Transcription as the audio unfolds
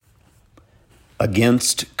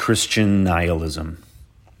Against Christian nihilism.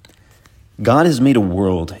 God has made a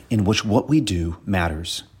world in which what we do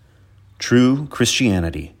matters. True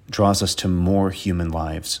Christianity draws us to more human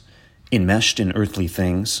lives, enmeshed in earthly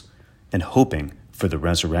things, and hoping for the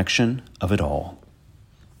resurrection of it all.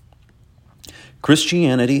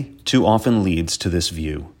 Christianity too often leads to this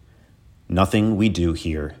view. Nothing we do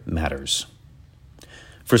here matters.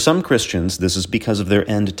 For some Christians, this is because of their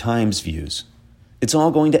end times views. It's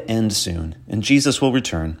all going to end soon, and Jesus will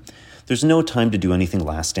return. There's no time to do anything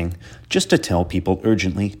lasting, just to tell people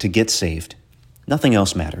urgently to get saved. Nothing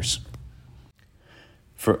else matters.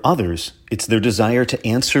 For others, it's their desire to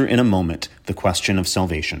answer in a moment the question of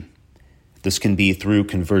salvation. This can be through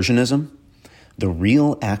conversionism. The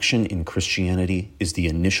real action in Christianity is the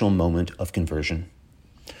initial moment of conversion.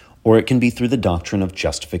 Or it can be through the doctrine of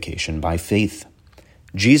justification by faith.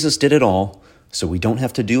 Jesus did it all, so we don't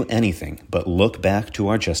have to do anything but look back to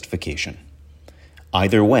our justification.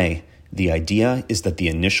 Either way, the idea is that the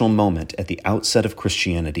initial moment at the outset of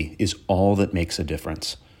Christianity is all that makes a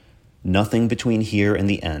difference. Nothing between here and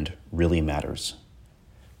the end really matters.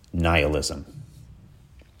 Nihilism.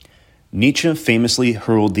 Nietzsche famously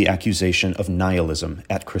hurled the accusation of nihilism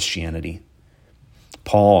at Christianity.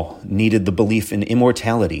 Paul needed the belief in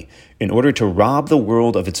immortality in order to rob the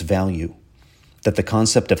world of its value, that the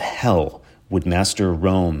concept of hell would master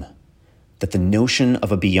Rome, that the notion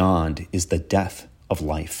of a beyond is the death of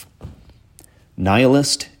life.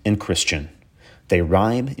 Nihilist and Christian, they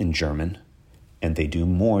rhyme in German, and they do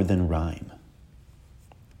more than rhyme.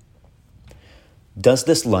 Does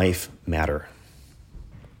this life matter?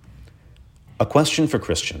 A question for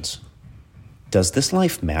Christians. Does this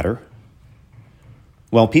life matter?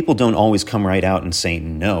 While people don't always come right out and say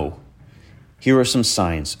no, here are some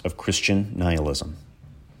signs of Christian nihilism.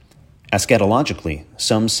 Eschatologically,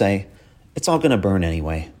 some say, it's all going to burn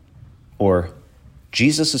anyway. Or,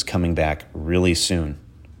 Jesus is coming back really soon.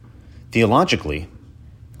 Theologically,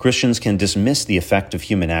 Christians can dismiss the effect of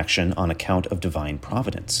human action on account of divine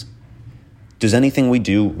providence. Does anything we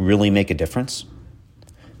do really make a difference?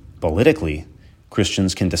 Politically,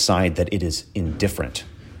 Christians can decide that it is indifferent,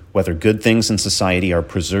 whether good things in society are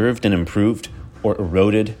preserved and improved or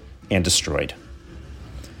eroded and destroyed.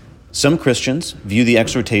 Some Christians view the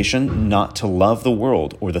exhortation not to love the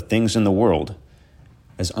world or the things in the world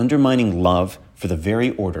as undermining love for the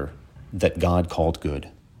very order that God called good.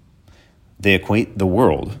 They equate the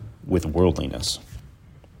world with worldliness.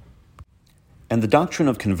 And the doctrine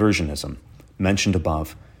of conversionism, mentioned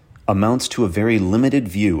above, amounts to a very limited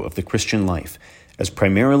view of the Christian life as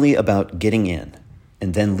primarily about getting in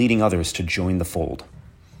and then leading others to join the fold.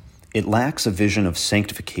 It lacks a vision of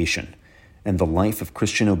sanctification and the life of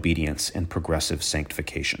Christian obedience and progressive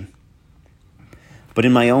sanctification. But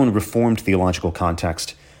in my own Reformed theological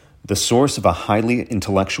context, the source of a highly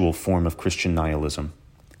intellectual form of Christian nihilism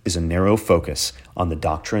is a narrow focus on the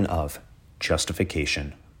doctrine of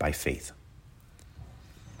justification by faith.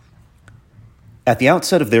 At the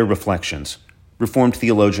outset of their reflections, Reformed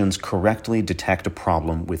theologians correctly detect a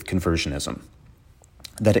problem with conversionism,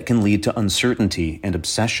 that it can lead to uncertainty and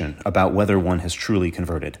obsession about whether one has truly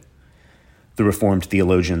converted. The Reformed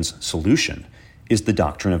theologians' solution is the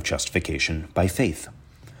doctrine of justification by faith,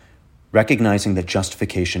 recognizing that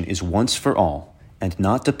justification is once for all and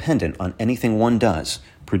not dependent on anything one does,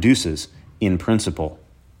 produces, in principle,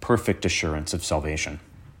 perfect assurance of salvation.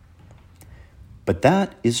 But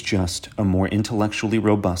that is just a more intellectually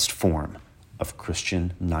robust form of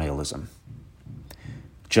Christian nihilism.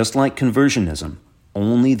 Just like conversionism,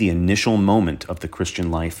 only the initial moment of the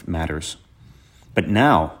Christian life matters. But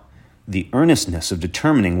now, the earnestness of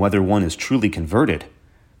determining whether one is truly converted,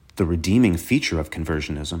 the redeeming feature of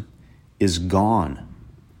conversionism, is gone.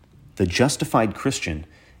 The justified Christian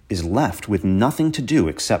is left with nothing to do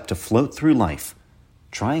except to float through life,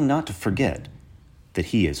 trying not to forget that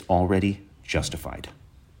he is already justified.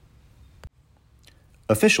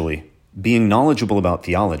 Officially, being knowledgeable about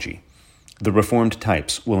theology, the Reformed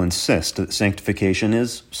types will insist that sanctification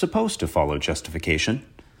is supposed to follow justification,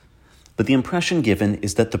 but the impression given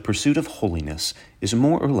is that the pursuit of holiness is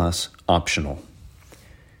more or less optional.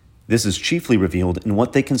 This is chiefly revealed in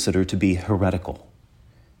what they consider to be heretical.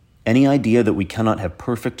 Any idea that we cannot have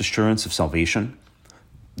perfect assurance of salvation,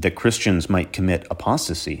 that Christians might commit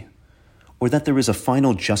apostasy, or that there is a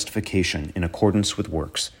final justification in accordance with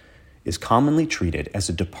works, is commonly treated as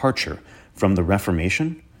a departure from the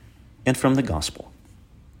Reformation and from the gospel.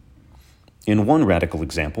 In one radical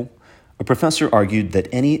example, a professor argued that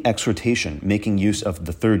any exhortation making use of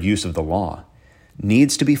the third use of the law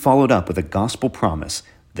needs to be followed up with a gospel promise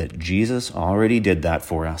that Jesus already did that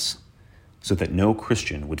for us. so that no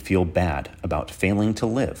Christian would feel bad about failing to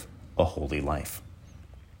live a holy life.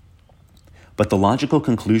 But the logical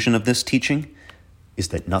conclusion of this teaching is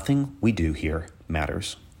that nothing we do here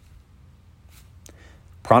matters.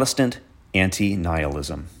 Protestant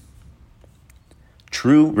anti-nihilism.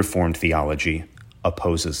 True Reformed theology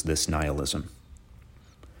opposes this nihilism.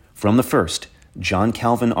 From the first, John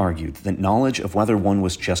Calvin argued that knowledge of whether one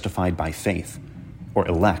was justified by faith or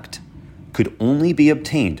elect could only be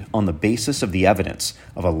obtained on the basis of the evidence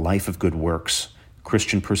of a life of good works,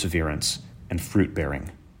 Christian perseverance, and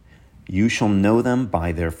fruit-bearing. You shall know them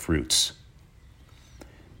by their fruits.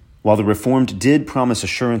 While the Reformed did promise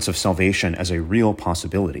assurance of salvation as a real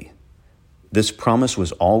possibility, this promise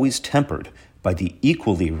was always tempered by the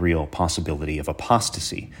equally real possibility of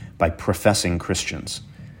apostasy by professing Christians,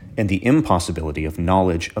 and the impossibility of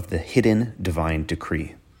knowledge of the hidden divine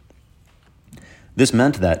decree. This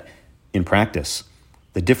meant that, in practice,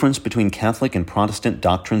 the difference between Catholic and Protestant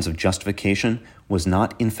doctrines of justification was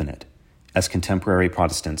not infinite, as contemporary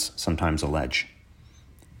Protestants sometimes allege.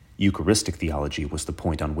 Eucharistic theology was the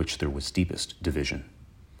point on which there was deepest division.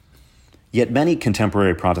 Yet many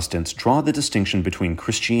contemporary Protestants draw the distinction between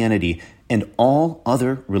Christianity and all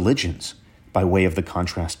other religions by way of the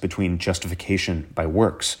contrast between justification by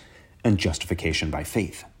works and justification by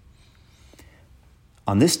faith.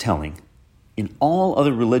 On this telling, in all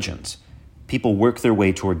other religions, people work their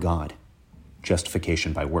way toward God,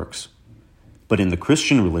 justification by works. But in the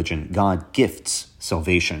Christian religion, God gifts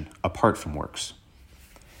salvation apart from works.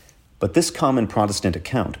 But this common Protestant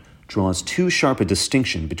account draws too sharp a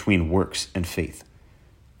distinction between works and faith,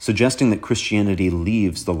 suggesting that Christianity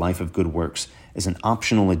leaves the life of good works as an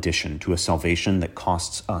optional addition to a salvation that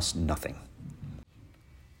costs us nothing.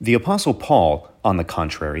 The Apostle Paul, on the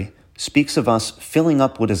contrary, speaks of us filling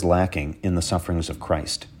up what is lacking in the sufferings of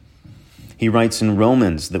Christ. He writes in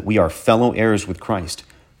Romans that we are fellow heirs with Christ,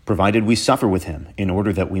 provided we suffer with him, in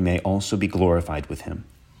order that we may also be glorified with him.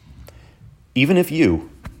 Even if you,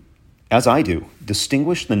 as I do,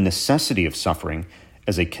 distinguish the necessity of suffering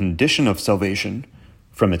as a condition of salvation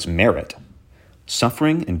from its merit,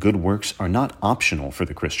 suffering and good works are not optional for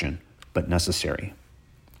the Christian, but necessary.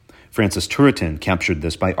 Francis Turretin captured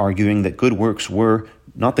this by arguing that good works were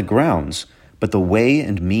not the grounds, but the way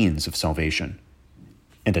and means of salvation,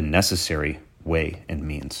 and a necessary way and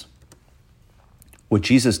means. What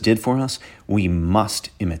Jesus did for us, we must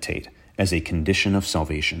imitate as a condition of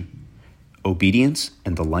salvation. Obedience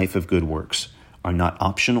and the life of good works are not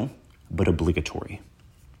optional, but obligatory.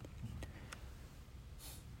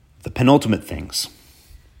 The penultimate things.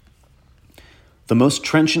 The most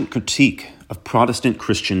trenchant critique of Protestant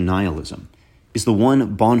Christian nihilism is the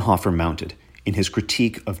one Bonhoeffer mounted in his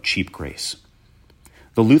critique of cheap grace.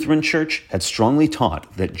 The Lutheran Church had strongly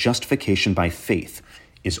taught that justification by faith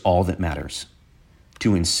is all that matters.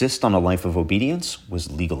 To insist on a life of obedience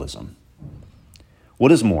was legalism.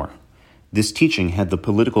 What is more, this teaching had the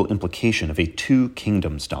political implication of a two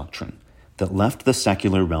kingdoms doctrine that left the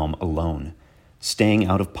secular realm alone, staying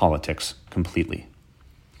out of politics completely.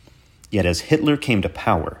 Yet as Hitler came to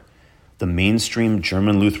power, the mainstream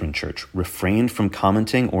German Lutheran Church refrained from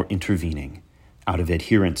commenting or intervening out of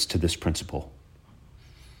adherence to this principle.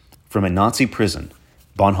 From a Nazi prison,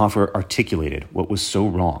 Bonhoeffer articulated what was so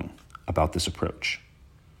wrong about this approach.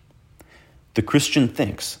 The Christian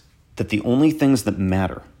thinks that the only things that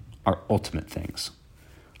matter are ultimate things,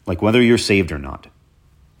 like whether you're saved or not,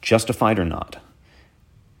 justified or not,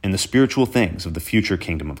 and the spiritual things of the future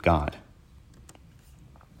kingdom of God.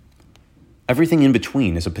 Everything in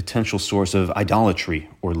between is a potential source of idolatry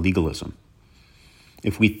or legalism.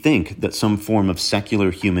 If we think that some form of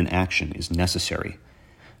secular human action is necessary,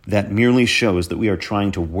 that merely shows that we are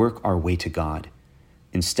trying to work our way to God,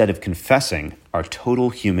 instead of confessing our total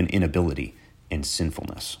human inability and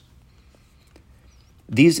sinfulness.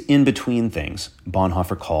 These in-between things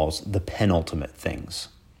Bonhoeffer calls the penultimate things.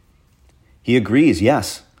 He agrees,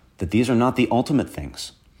 yes, that these are not the ultimate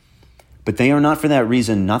things, but they are not for that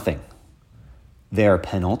reason nothing. They are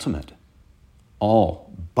penultimate,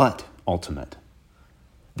 all but ultimate.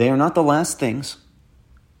 They are not the last things,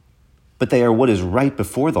 but they are what is right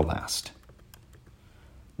before the last.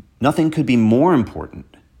 Nothing could be more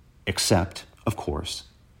important, except, of course,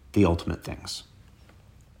 the ultimate things.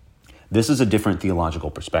 This is a different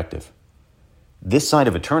theological perspective. This side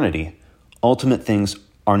of eternity, ultimate things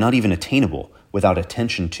are not even attainable without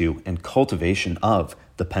attention to and cultivation of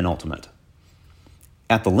the penultimate.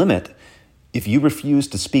 At the limit, if you refuse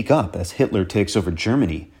to speak up as Hitler takes over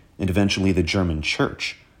Germany and eventually the German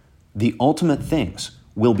church, the ultimate things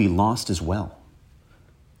will be lost as well.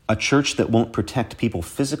 A church that won't protect people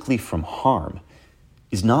physically from harm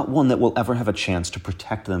is not one that will ever have a chance to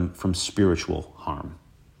protect them from spiritual harm.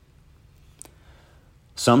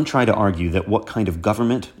 Some try to argue that what kind of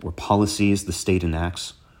government or policies the state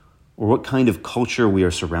enacts, or what kind of culture we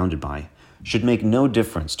are surrounded by, should make no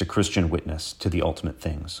difference to Christian witness to the ultimate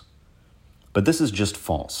things. But this is just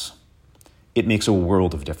false. It makes a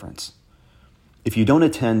world of difference. If you don't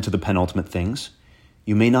attend to the penultimate things,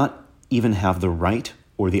 you may not even have the right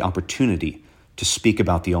or the opportunity to speak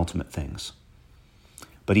about the ultimate things.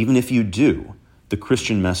 But even if you do, the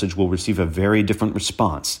Christian message will receive a very different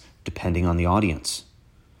response depending on the audience.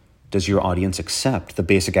 Does your audience accept the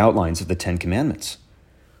basic outlines of the Ten Commandments?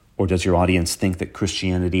 Or does your audience think that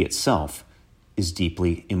Christianity itself is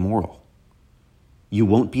deeply immoral? You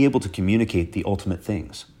won't be able to communicate the ultimate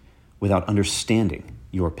things without understanding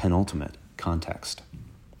your penultimate context.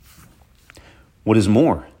 What is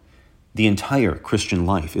more, the entire Christian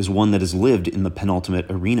life is one that is lived in the penultimate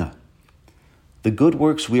arena. The good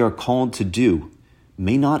works we are called to do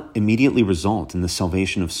may not immediately result in the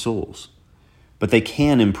salvation of souls, but they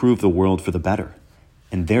can improve the world for the better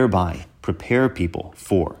and thereby prepare people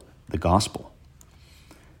for the gospel.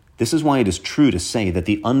 This is why it is true to say that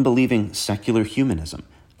the unbelieving secular humanism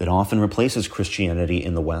that often replaces Christianity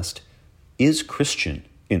in the West is Christian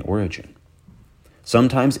in origin.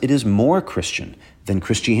 Sometimes it is more Christian than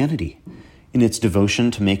Christianity in its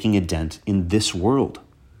devotion to making a dent in this world,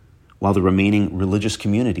 while the remaining religious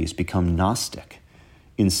communities become Gnostic,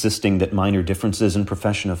 insisting that minor differences in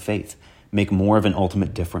profession of faith make more of an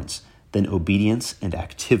ultimate difference than obedience and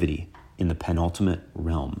activity in the penultimate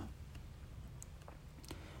realm.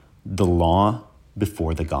 The law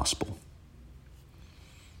before the gospel.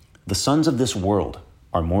 The sons of this world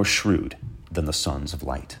are more shrewd than the sons of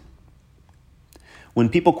light. When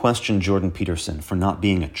people question Jordan Peterson for not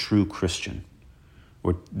being a true Christian,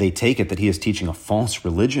 or they take it that he is teaching a false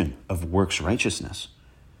religion of works righteousness,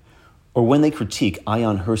 or when they critique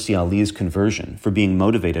Ayaan Hirsi Ali's conversion for being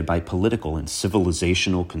motivated by political and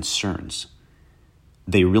civilizational concerns,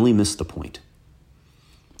 they really miss the point.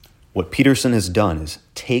 What Peterson has done is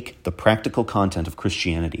take the practical content of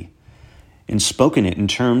Christianity and spoken it in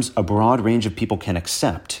terms a broad range of people can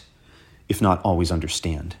accept, if not always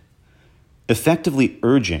understand, effectively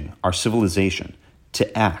urging our civilization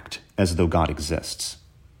to act as though God exists.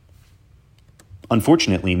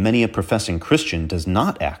 Unfortunately, many a professing Christian does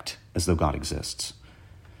not act as though God exists.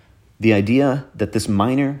 The idea that this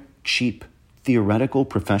minor, cheap, theoretical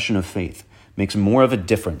profession of faith makes more of a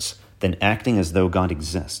difference than acting as though God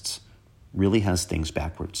exists really has things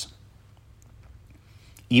backwards.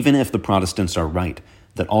 Even if the Protestants are right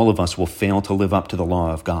that all of us will fail to live up to the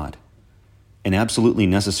law of God, an absolutely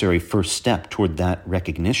necessary first step toward that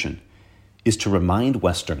recognition is to remind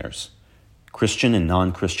Westerners, Christian and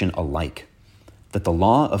non-Christian alike, that the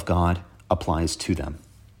law of God applies to them.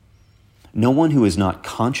 No one who is not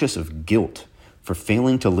conscious of guilt for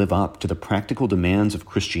failing to live up to the practical demands of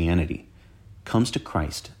Christianity comes to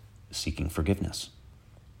Christ seeking forgiveness.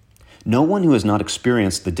 No one who has not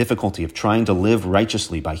experienced the difficulty of trying to live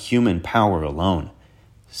righteously by human power alone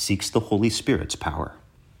seeks the Holy Spirit's power.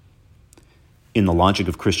 In the logic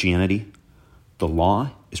of Christianity, the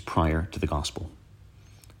law is prior to the gospel.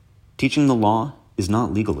 Teaching the law is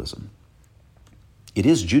not legalism. It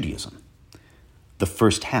is Judaism, the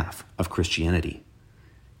first half of Christianity.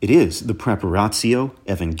 It is the preparatio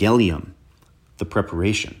evangelium, the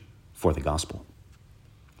preparation for the gospel.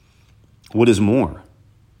 What is more,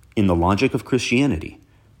 in the logic of Christianity,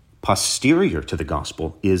 posterior to the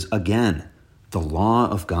gospel is again the law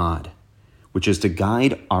of God, which is to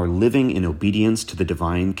guide our living in obedience to the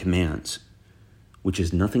divine commands, which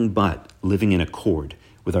is nothing but living in accord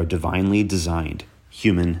with our divinely designed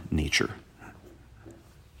human nature.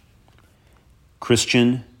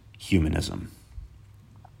 Christian humanism.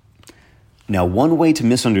 Now, one way to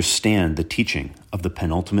misunderstand the teaching of the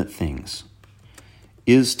penultimate things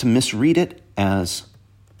is to misread it as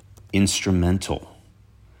instrumental.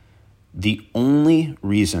 The only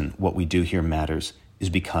reason what we do here matters is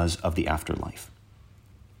because of the afterlife.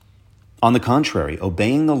 On the contrary,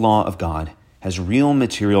 obeying the law of God has real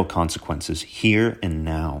material consequences here and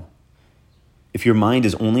now. If your mind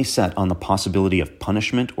is only set on the possibility of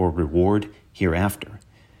punishment or reward hereafter,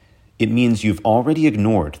 it means you've already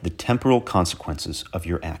ignored the temporal consequences of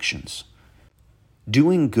your actions.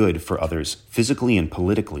 Doing good for others physically and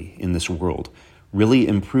politically in this world really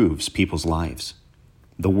improves people's lives.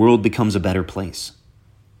 The world becomes a better place.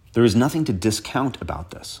 There is nothing to discount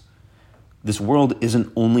about this. This world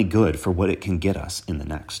isn't only good for what it can get us in the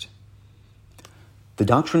next. The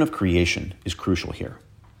doctrine of creation is crucial here.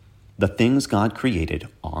 The things God created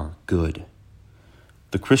are good.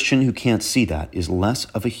 The Christian who can't see that is less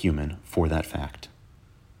of a human for that fact.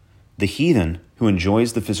 The heathen who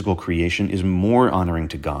enjoys the physical creation is more honoring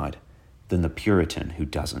to God than the Puritan who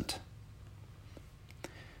doesn't.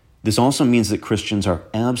 This also means that Christians are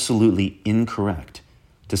absolutely incorrect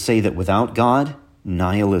to say that without God,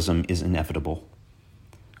 nihilism is inevitable.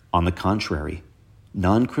 On the contrary,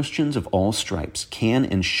 non-Christians of all stripes can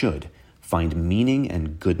and should find meaning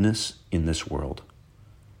and goodness in this world.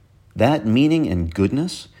 That meaning and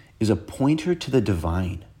goodness is a pointer to the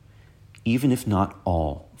divine, even if not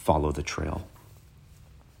all follow the trail.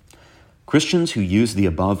 Christians who use the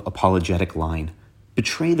above apologetic line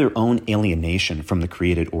betray their own alienation from the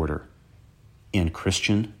created order and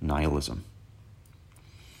Christian nihilism.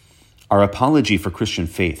 Our apology for Christian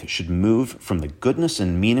faith should move from the goodness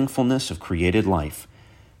and meaningfulness of created life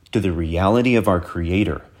to the reality of our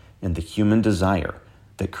Creator and the human desire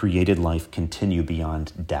that created life continue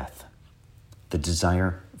beyond death, the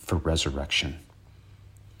desire for resurrection.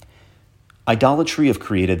 Idolatry of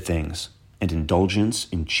created things and indulgence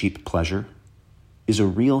in cheap pleasure is a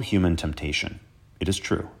real human temptation. It is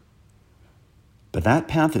true. But that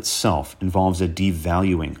path itself involves a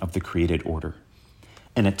devaluing of the created order,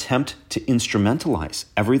 an attempt to instrumentalize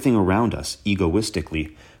everything around us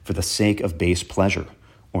egoistically for the sake of base pleasure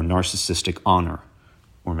or narcissistic honor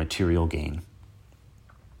or material gain.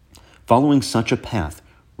 Following such a path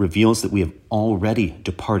reveals that we have already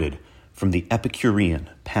departed from the Epicurean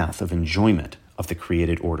path of enjoyment of the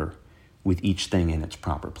created order, with each thing in its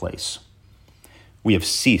proper place. We have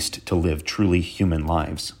ceased to live truly human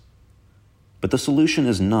lives. But the solution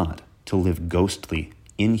is not to live ghostly,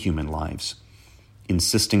 inhuman lives,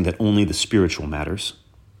 insisting that only the spiritual matters.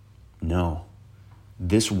 No,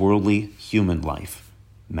 this worldly human life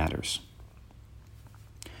matters.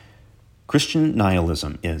 Christian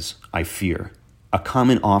nihilism is, I fear, a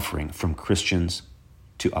common offering from Christians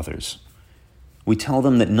to others. We tell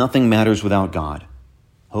them that nothing matters without God,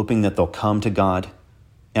 hoping that they'll come to God,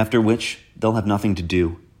 after which they'll have nothing to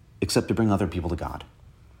do except to bring other people to God.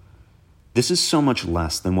 This is so much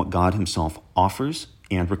less than what God himself offers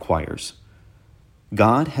and requires.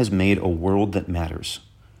 God has made a world that matters,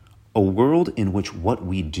 a world in which what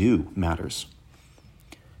we do matters.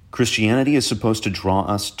 Christianity is supposed to draw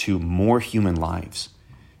us to more human lives,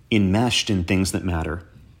 enmeshed in things that matter,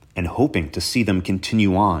 and hoping to see them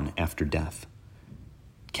continue on after death.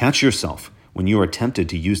 Catch yourself when you are tempted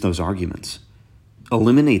to use those arguments.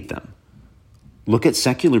 Eliminate them. Look at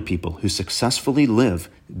secular people who successfully live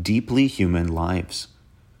deeply human lives.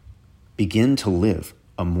 Begin to live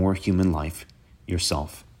a more human life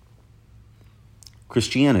yourself.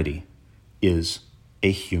 Christianity is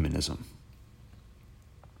a humanism.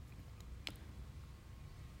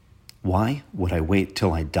 Why would I wait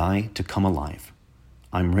till I die to come alive?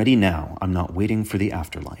 I'm ready now. I'm not waiting for the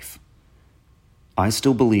afterlife. I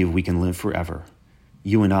still believe we can live forever.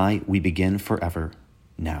 You and I, we begin forever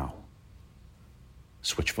now.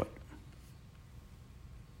 Switchfoot.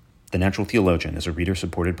 The Natural Theologian is a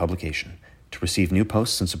reader-supported publication. To receive new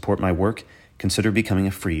posts and support my work, consider becoming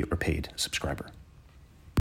a free or paid subscriber.